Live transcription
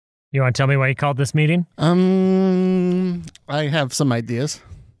You want to tell me why you called this meeting? I have some ideas.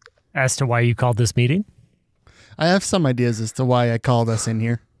 As to why you called this meeting? I have some ideas as to why I called us in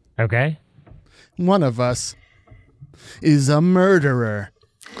here. Okay. One of us is a murderer,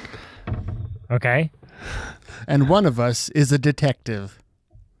 Okay. and one of us is a detective.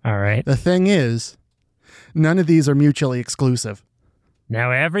 All right. The thing is, none of these are mutually exclusive.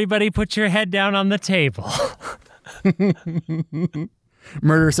 Now everybody put your head down on the table.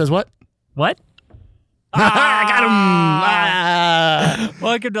 Murderer says what? What? I got him! Ah!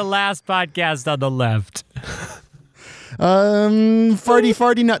 Welcome to Last Podcast on the Left.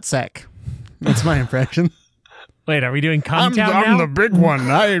 Farty nutsack. That's my impression. Wait, are we doing Cumtown now? I'm the big one.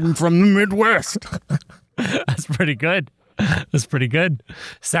 I'm from the Midwest. That's pretty good. That's pretty good.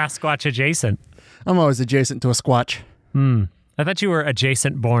 Sasquatch adjacent. I'm always adjacent to a squatch. I thought you were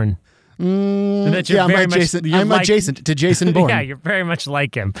adjacent born. I'm adjacent to Jason Bourne. Yeah, you're very much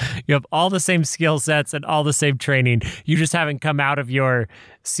like him. You have all the same skill sets and all the same training. You just haven't come out of your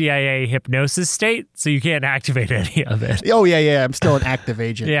CIA hypnosis state, so you can't activate any of it. Oh yeah. I'm still an active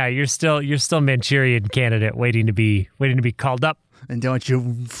agent. Yeah, you're still Manchurian candidate waiting to be called up. And don't you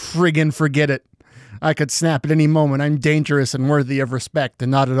friggin' forget it. I could snap at any moment. I'm dangerous and worthy of respect,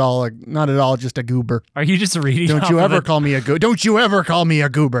 and not at all just a goober. Are you just reading? Don't you ever call me a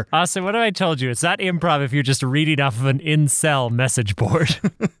goober. Austin, what have I told you? It's not improv if you're just reading off of an incel message board.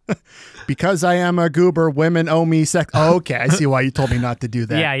 Because I am a goober, women owe me sex. Oh, okay, I see why you told me not to do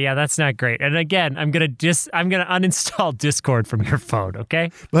that. Yeah, that's not great. And again, I'm gonna uninstall Discord from your phone,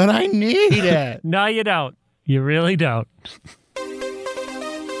 okay? But I need it. No, you don't. You really don't.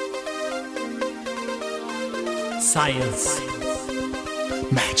 Science,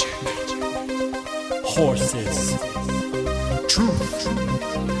 Magic. horses, Truth.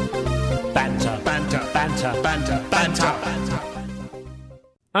 banter,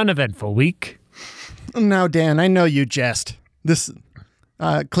 Uneventful week. Now, Dan, I know you jest.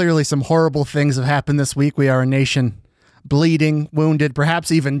 Clearly some horrible things have happened this week. We are a nation bleeding, wounded,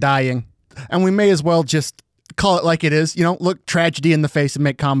 perhaps even dying. And we may as well just call it like it is. Look tragedy in the face and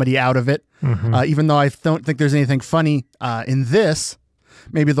make comedy out of it. Even though I don't think there's anything funny in this.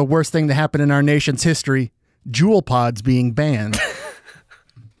 Maybe the worst thing to happen in our nation's history, Juul pods being banned.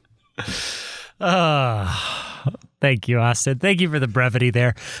 Thank you, Austin. Thank you for the brevity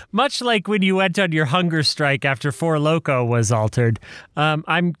there. Much like when you went on your hunger strike after Four Loko was altered,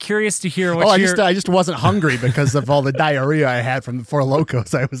 I'm curious to hear what I just wasn't hungry because of all the diarrhea I had from the Four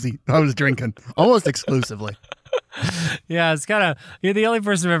Lokos I was drinking almost exclusively. Yeah, it's kind of, you're the only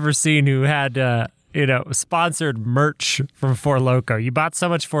person I've ever seen who had, sponsored merch from Four Loko. You bought so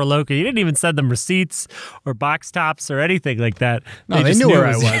much Four Loko, you didn't even send them receipts or box tops or anything like that. No, they just knew where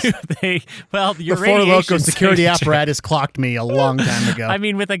I it was. Your The Four radiation Loko security signature. apparatus clocked me a long time ago. I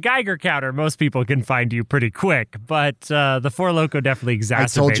mean, with a Geiger counter, most people can find you pretty quick, but the Four Loko definitely I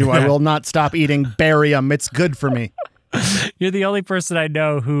exacerbated told you that. I will not stop eating barium. It's good for me. You're the only person I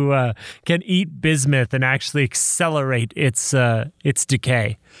know who can eat bismuth and actually accelerate its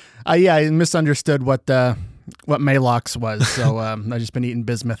decay. Yeah, I misunderstood what Malox was, so I've just been eating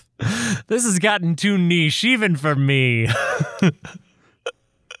bismuth. This has gotten too niche, even for me.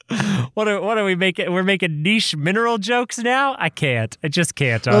 What are we making? We're making niche mineral jokes now? I can't. I just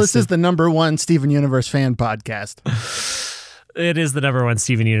can't, Austin. Well, this is the #1 Steven Universe fan podcast. It is the #1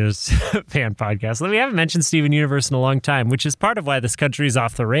 Steven Universe fan podcast. We haven't mentioned Steven Universe in a long time, which is part of why this country is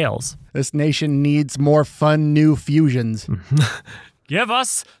off the rails. This nation needs more fun new fusions. Give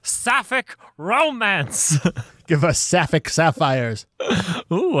us sapphic romance. Give us sapphic sapphires.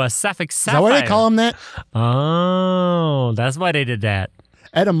 Ooh, a sapphic Is sapphire. that why they call them that? Oh, that's why they did that.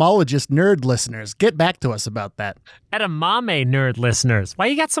 Etymologist nerd listeners, get back to us about that. Edamame nerd listeners, why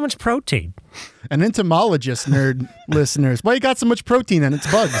you got so much protein? And entomologist nerd listeners, why you got so much protein in its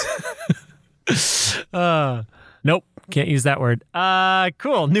bugs? Nope, can't use that word.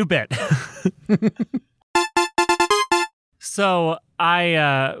 Cool, new bit. So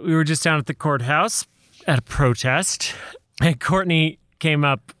we were just down at the courthouse at a protest, and Courtney came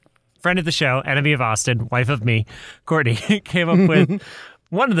up, friend of the show, enemy of Austin, wife of me. Courtney came up with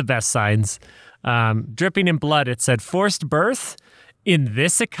one of the best signs, dripping in blood. It said, "Forced birth in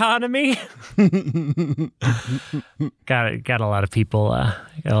this economy." got a lot of people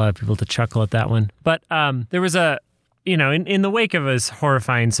to chuckle at that one. But there was in the wake of this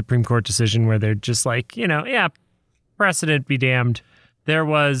horrifying Supreme Court decision where they're just like, precedent be damned. There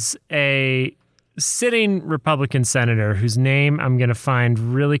was a sitting Republican senator whose name I'm going to find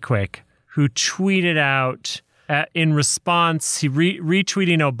really quick, who tweeted out in response, he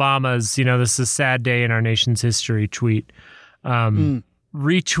retweeting Obama's, this is a sad day in our nation's history tweet.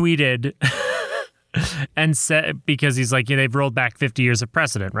 retweeted and said, because he's like, they've rolled back 50 years of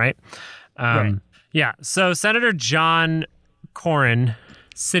precedent, right? Right. Yeah. So Senator John Cornyn,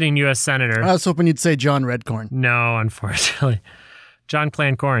 sitting U.S. Senator. I was hoping you'd say John Redcorn. No, unfortunately. John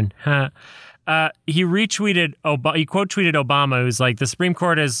Clan Cornyn. He retweeted, he quote tweeted Obama, who's like, the Supreme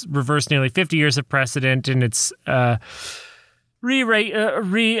Court has reversed nearly 50 years of precedent, and it's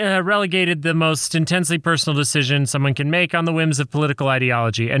relegated the most intensely personal decision someone can make on the whims of political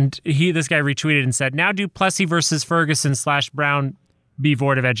ideology. And this guy retweeted and said, now do Plessy versus Ferguson / Brown be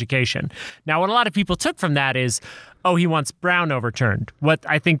Board of Education. Now, what a lot of people took from that is, he wants Brown overturned. What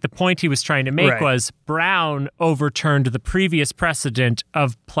I think the point he was trying to make was Brown overturned the previous precedent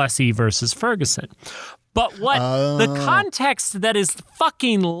of Plessy versus Ferguson. But what the context that is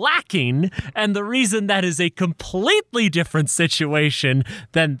fucking lacking, and the reason that is a completely different situation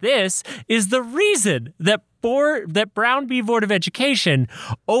than this, is the reason that Brown v. Board of Education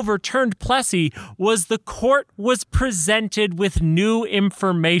overturned Plessy was the court was presented with new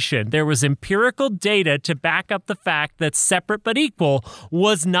information. There was empirical data to back up the fact that separate but equal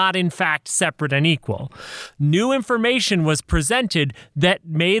was not in fact separate and equal. New information was presented that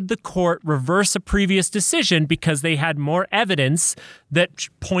made the court reverse a previous decision because they had more evidence that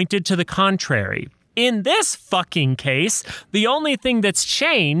pointed to the contrary. In this fucking case, the only thing that's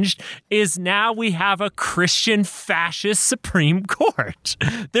changed is now we have a Christian fascist Supreme Court.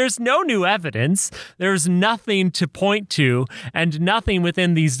 There's no new evidence. There's nothing to point to and nothing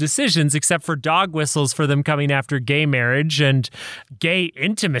within these decisions except for dog whistles for them coming after gay marriage and gay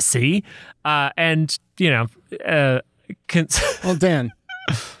intimacy. Well, Dan,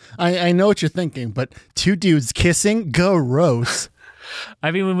 I know what you're thinking, but two dudes kissing, gross.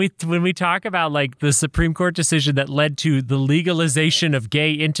 I mean, when we talk about like the Supreme Court decision that led to the legalization of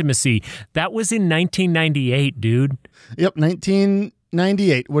gay intimacy, that was in 1998, dude. Yep,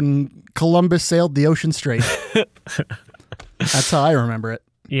 1998 when Columbus sailed the ocean straight. That's how I remember it.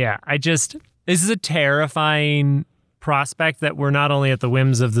 Yeah, this is a terrifying prospect that we're not only at the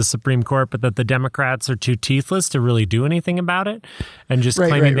whims of the Supreme Court, but that the Democrats are too teethless to really do anything about it and just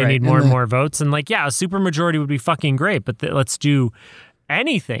claiming they need more and more votes. And like, yeah, a supermajority would be fucking great, but let's do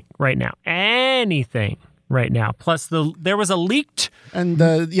anything right now. Anything right now. Plus, there was a leaked... And,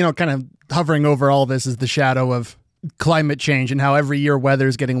 kind of hovering over all this is the shadow of climate change and how every year weather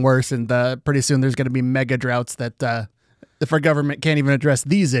is getting worse, and pretty soon there's going to be mega droughts that if our government can't even address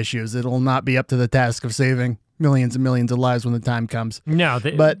these issues, it'll not be up to the task of saving millions and millions of lives when the time comes. No,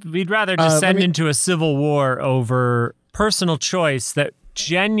 but we'd rather descend into a civil war over personal choice that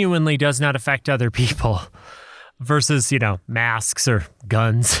genuinely does not affect other people versus, masks or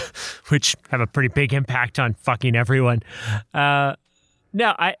guns, which have a pretty big impact on fucking everyone.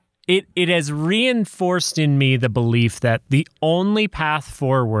 It has reinforced in me the belief that the only path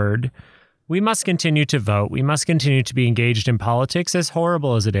forward, we must continue to vote. We must continue to be engaged in politics, as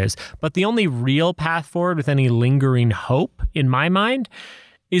horrible as it is. But the only real path forward with any lingering hope, in my mind,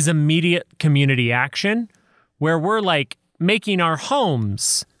 is immediate community action, where we're like making our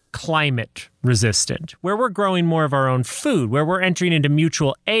homes climate resistant, where we're growing more of our own food, where we're entering into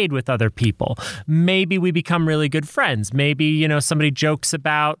mutual aid with other people. Maybe we become really good friends. Maybe, somebody jokes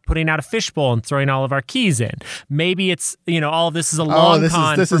about putting out a fishbowl and throwing all of our keys in. Maybe it's, all of this is a long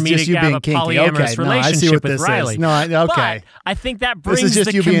con for me to have a polyamorous relationship with Riley. But I think that brings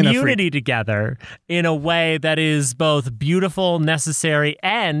the community together in a way that is both beautiful, necessary,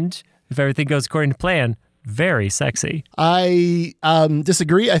 and, if everything goes according to plan, very sexy. I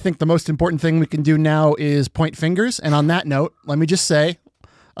disagree. I think the most important thing we can do now is point fingers. And on that note, let me just say,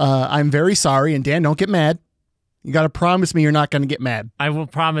 I'm very sorry. And Dan, don't get mad. You got to promise me you're not going to get mad. I will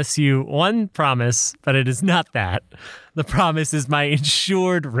promise you one promise, but it is not that. The promise is my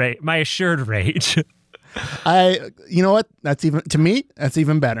assured rage. You know what? That's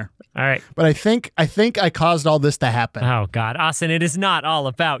even better. All right. But I think I caused all this to happen. Oh God, Austin, it is not all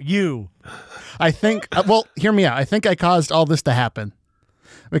about you. I think, hear me out. I think I caused all this to happen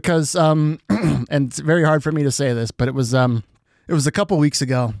because, and it's very hard for me to say this, but it was a couple weeks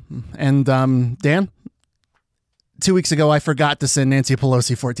ago. And, Dan, 2 weeks ago, I forgot to send Nancy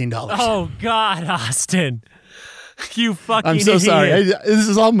Pelosi $14. Oh God, Austin. You fucking I'm so idiot. sorry. This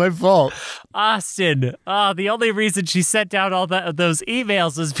is all my fault. Austin, the only reason she sent out all those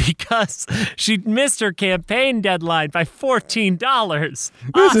emails was because she missed her campaign deadline by $14.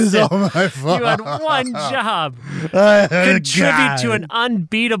 This is all my fault. You had one job. Contribute to an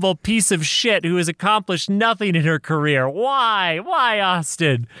unbeatable piece of shit who has accomplished nothing in her career. Why? Why,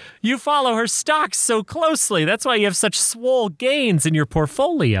 Austin? You follow her stocks so closely. That's why you have such swole gains in your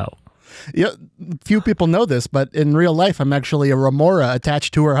portfolio. Yeah, few people know this, but in real life, I'm actually a remora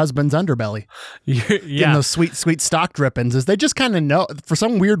attached to her husband's underbelly. Getting Yeah. those sweet, sweet stock drippings. Is they just kind of know, for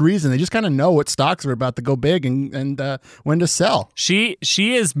some weird reason, they just kind of know what stocks are about to go big and when to sell. She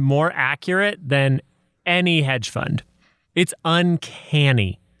is more accurate than any hedge fund. It's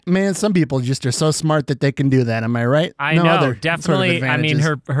uncanny. Man, some people just are so smart that they can do that. Am I right? I No know, other definitely. Sort of I mean,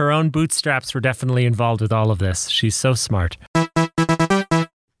 advantages. her own bootstraps were definitely involved with all of this. She's so smart.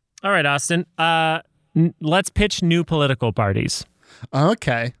 All right, Austin. Let's pitch new political parties.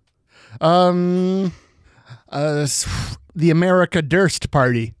 Okay. The America Durst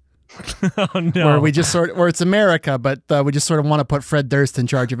Party. Oh no! Where we just or it's America, but we just sort of want to put Fred Durst in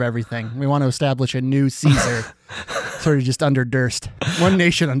charge of everything. We want to establish a new Caesar, sort of just under Durst. One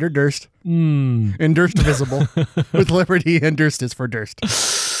nation under Durst. And Durst visible, with liberty and Durst is for Durst.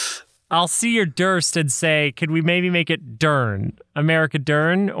 I'll see your Durst and say, could we maybe make it Dern, America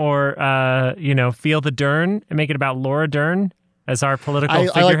Dern, or Feel the Dern and make it about Laura Dern as our political I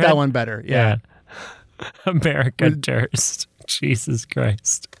figurehead? like that one better. Yeah. America Durst. Jesus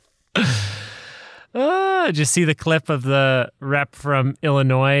Christ. Did you see the clip of the rep from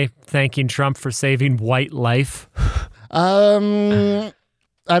Illinois thanking Trump for saving white life?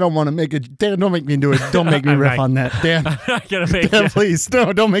 I don't want to make it. Dan, don't make me do it. Don't make me riff on that, Dan. I'm not gonna make Dan, it. please,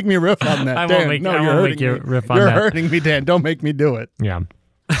 no, don't make me riff on that. I Dan, won't make. no, I you're won't hurting make you me. riff on You're that. hurting me, Dan. Don't make me do it. Yeah.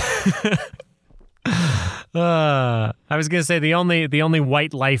 I was gonna say the only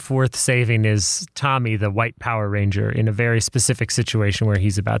white life worth saving is Tommy, the white Power Ranger, in a very specific situation where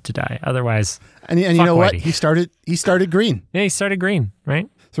he's about to die. Otherwise, And you fuck know what? Whitey. He started green. Yeah, he started green, right?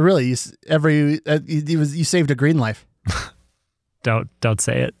 So really, you saved a green life. Don't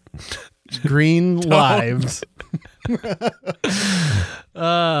say it. Green lives.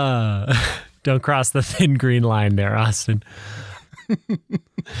 Don't cross the thin green line there, Austin.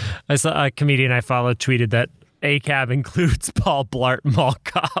 I saw a comedian I follow tweeted that ACAB includes Paul Blart Mall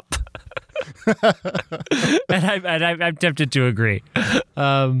Cop. and I'm tempted to agree.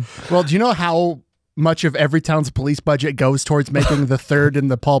 Well, do you know how much of every town's police budget goes towards making the third in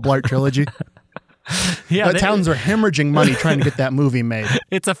the Paul Blart trilogy? Yeah, Towns are hemorrhaging money trying to get that movie made.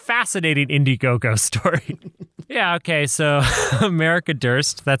 it's a fascinating Indiegogo story. Yeah, okay, so America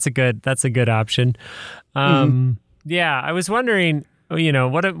Durst, that's a good option. Yeah, I was wondering,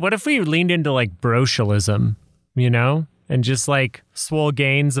 what if we leaned into like brocialism, and just like swole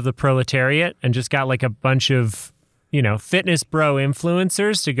gains of the proletariat and just got like a bunch of, fitness bro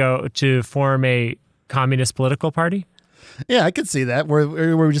influencers to go to form a communist political party? Yeah, I could see that.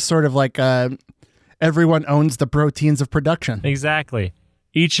 We're just sort of like everyone owns the proteins of production. Exactly.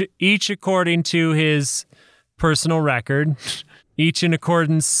 Each according to his personal record, each in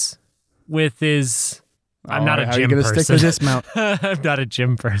accordance with his. I'm not a How are gym you gonna person. stick to this mount? I'm not a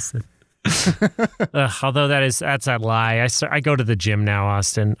gym person. Although that's a lie. I go to the gym now,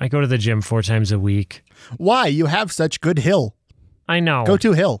 Austin. I go to the gym 4 times a week. Why? You have such good hill. I know. Go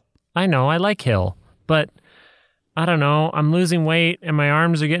to hill. I know. I like Hill, but I don't know. I'm losing weight, and my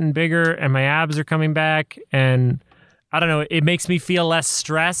arms are getting bigger, and my abs are coming back, and I don't know. It makes me feel less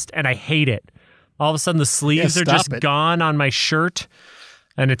stressed, and I hate it. All of a sudden, the sleeves are stop just it. gone on my shirt,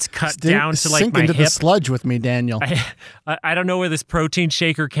 and it's cut down to like Sink my into hip. the sludge with me, Daniel. I don't know where this protein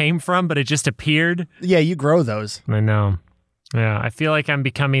shaker came from, but it just appeared. Yeah, you grow those. I know. Yeah, I feel like I'm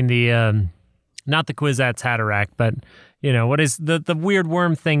becoming the, not the Kwisatz Haderach, but, what is the weird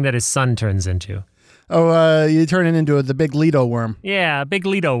worm thing that his son turns into? Oh, you turn it into the big Lido worm. Yeah, a big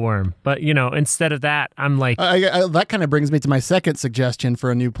Lido worm. But, instead of that, I'm like, That kind of brings me to my second suggestion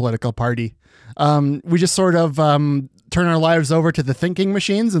for a new political party. We just sort of turn our lives over to the thinking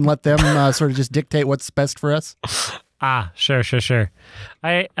machines and let them sort of just dictate what's best for us. Sure.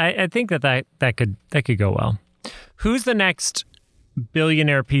 I think that could go well. Who's the next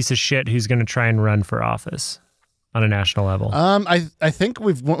billionaire piece of shit who's going to try and run for office on a national level? I think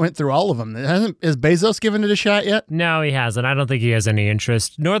we've went through all of them. Is Bezos given it a shot yet? No, he hasn't. I don't think he has any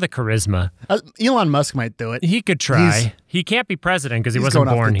interest, nor the charisma. Elon Musk might do it. He could try. He can't be president because he wasn't going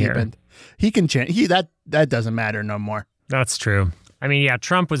off born the deep here. end. He can change. That doesn't matter no more. That's true. I mean, yeah,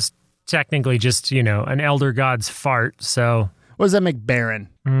 Trump was technically just, an elder god's fart. So What does that make Barron?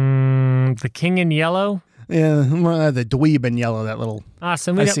 the king in yellow. Yeah, the dweeb in yellow. That little.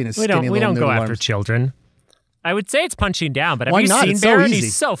 Awesome. I've seen his We skinny don't little go noodle after arms. children. I would say it's punching down, but have Why you not? seen It's so Barron? easy.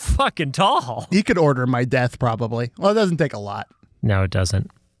 He's so fucking tall. He could order my death probably. Well, it doesn't take a lot. No, it doesn't.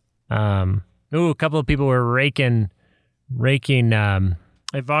 A couple of people were raking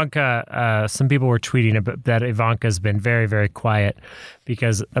Ivanka. Some people were tweeting about that Ivanka's been very, very quiet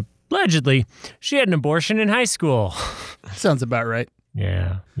because allegedly she had an abortion in high school. Sounds about right.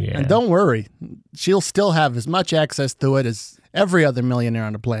 Yeah. Yeah. And don't worry, she'll still have as much access to it as every other millionaire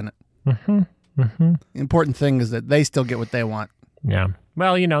on the planet. The important thing is that they still get what they want. Yeah.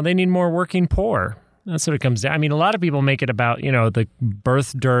 Well, they need more working poor. That's what it comes down. I mean, a lot of people make it about, the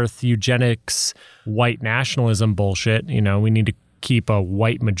birth dearth, eugenics, white nationalism bullshit. We need to keep a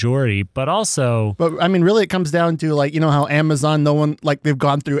white majority, but also... But, I mean, really it comes down to, how Amazon, they've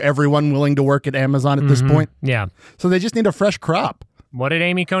gone through everyone willing to work at Amazon at this point. Yeah. So they just need a fresh crop. What did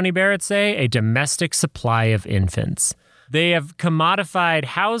Amy Coney Barrett say? A domestic supply of infants. They have commodified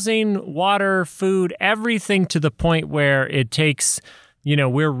housing, water, food, everything to the point where it takes,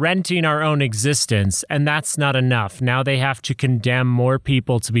 we're renting our own existence, and that's not enough. Now they have to condemn more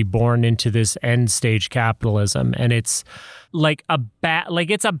people to be born into this end stage capitalism, and it's like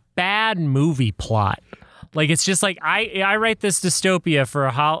it's a bad movie plot. Like, it's just like, I write this dystopia for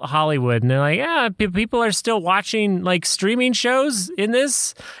Hollywood, and they're like, yeah, people are still watching, streaming shows in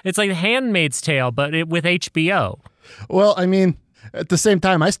this. It's like The Handmaid's Tale, but with HBO. Well, I mean, at the same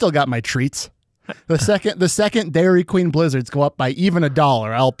time, I still got my treats. The second Dairy Queen Blizzards go up by even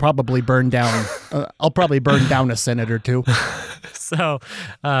 $1, I'll probably burn down. A Senate or two. So,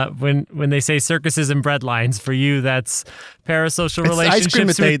 when they say circuses and breadlines, for you, that's parasocial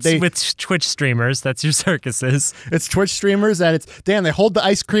relationships with Twitch streamers. That's your circuses. It's Twitch streamers, and Dan, they hold the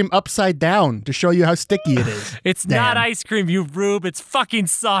ice cream upside down to show you how sticky it is. It's not ice cream, you rube. It's fucking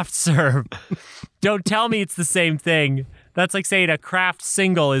soft serve. Don't tell me it's the same thing. That's like saying a craft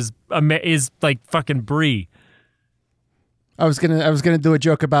single is like fucking brie. I was gonna do a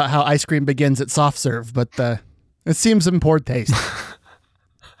joke about how ice cream begins at soft serve, but it seems in poor taste.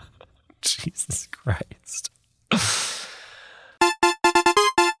 Jesus Christ.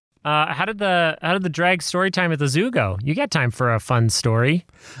 How did the drag story time at the zoo go? You got time for a fun story?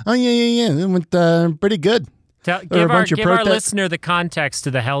 Oh yeah. It went pretty good. Give our listener the context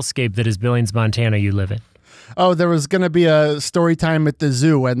to the hellscape that is Billings, Montana you live in. Oh, there was going to be a story time at the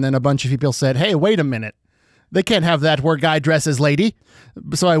zoo, and then a bunch of people said, hey, wait a minute. They can't have that where guy dresses lady.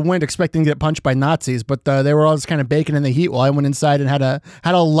 So I went expecting to get punched by Nazis, but they were all just kind of baking in the heat while I went inside and had a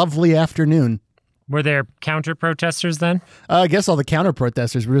lovely afternoon. Were there counter-protesters then? I guess all the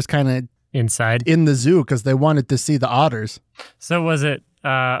counter-protesters were just kind of inside in the zoo because they wanted to see the otters. So was it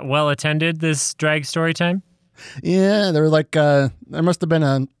well-attended, this drag story time? Yeah, there were there must have been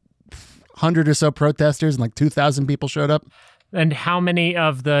 100 or so protesters, and 2,000 people showed up. And how many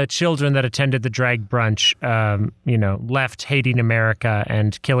of the children that attended the drag brunch, left hating America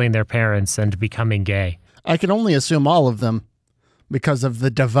and killing their parents and becoming gay? I can only assume all of them because of the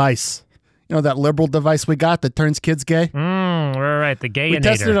device. That liberal device we got that turns kids gay? Right, the gayinator. We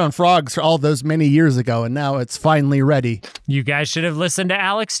tested it on frogs all those many years ago, and now it's finally ready. You guys should have listened to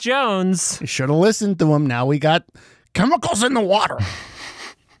Alex Jones. You should have listened to him. Now we got chemicals in the water.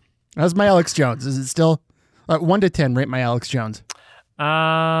 How's my Alex Jones? Is it still 1 to 10? Rate my Alex Jones.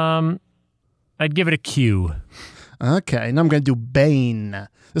 I'd give it a Q. Okay, and I'm going to do Bane.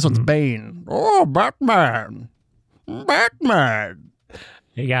 This one's Bane. Oh, Batman.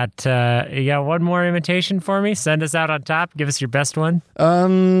 You got one more imitation for me? Send us out on top. Give us your best one.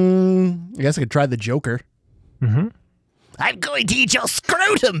 I guess I could try the Joker. Mm-hmm. I'm going to eat your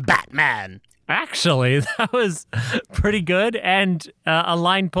scrotum, Batman. Actually, that was pretty good, and a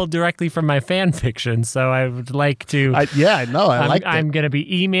line pulled directly from my fan fiction. So I would like to. I like it. I'm going to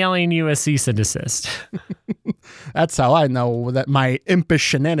be emailing you a cease and desist. That's how I know that my impish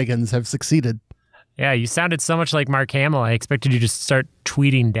shenanigans have succeeded. Yeah, you sounded so much like Mark Hamill. I expected you to start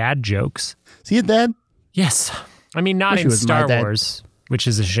tweeting dad jokes. Is he a dad? Yes. I mean, not in Star Wars, which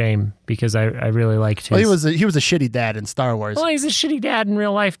is a shame because I really liked his. Well, he was a shitty dad in Star Wars. Well, he's a shitty dad in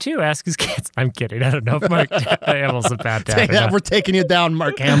real life, too. Ask his kids. I'm kidding. I don't know if Mark Hamill's a bad dad. We're taking you down,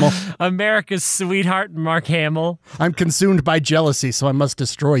 Mark Hamill. America's sweetheart, Mark Hamill. I'm consumed by jealousy, so I must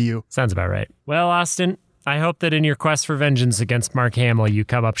destroy you. Sounds about right. Well, Austin, I hope that in your quest for vengeance against Mark Hamill, you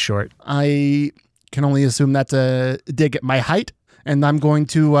come up short. I can only assume that's a dig at my height, and I'm going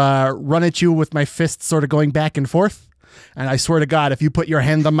to run at you with my fists sort of going back and forth. And I swear to God, if you put your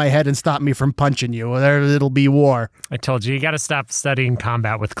hand on my head and stop me from punching you, it'll be war. I told you got to stop studying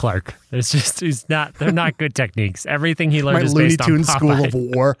combat with Clark. They're not good techniques. Everything he learned is based on Looney Tunes School of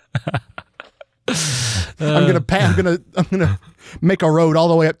War. I'm gonna make a road all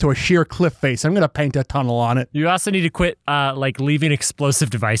the way up to a sheer cliff face. I'm gonna paint a tunnel on it. You also need to quit leaving explosive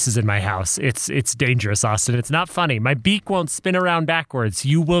devices in my house. It's dangerous, Austin. It's not funny. My beak won't spin around backwards.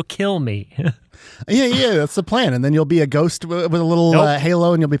 You will kill me. Yeah, that's the plan. And then you'll be a ghost with a little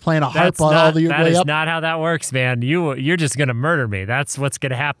halo, and you'll be playing a harp all the way up. That is not how that works, man. You're just gonna murder me. That's what's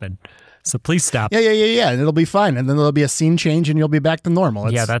gonna happen. So please stop. Yeah. And it'll be fine. And then there'll be a scene change and you'll be back to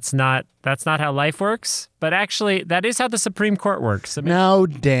normal. Yeah, that's not how life works. But actually, that is how the Supreme Court works. I mean, Now,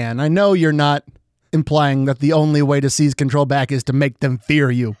 Dan, I know you're not implying that the only way to seize control back is to make them fear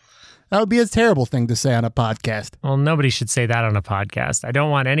you. That would be a terrible thing to say on a podcast. well, nobody should say that on a podcast. I don't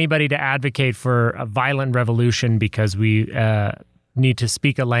want anybody to advocate for a violent revolution because we need to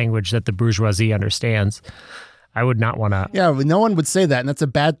speak a language that the bourgeoisie understands. I would not want to. Yeah, no one would say that, and that's a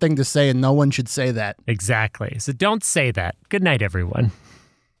bad thing to say, and no one should say that. Exactly. So don't say that. Good night, everyone.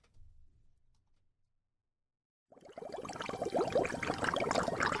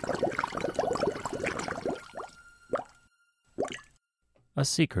 A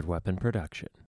Secret Weapon production.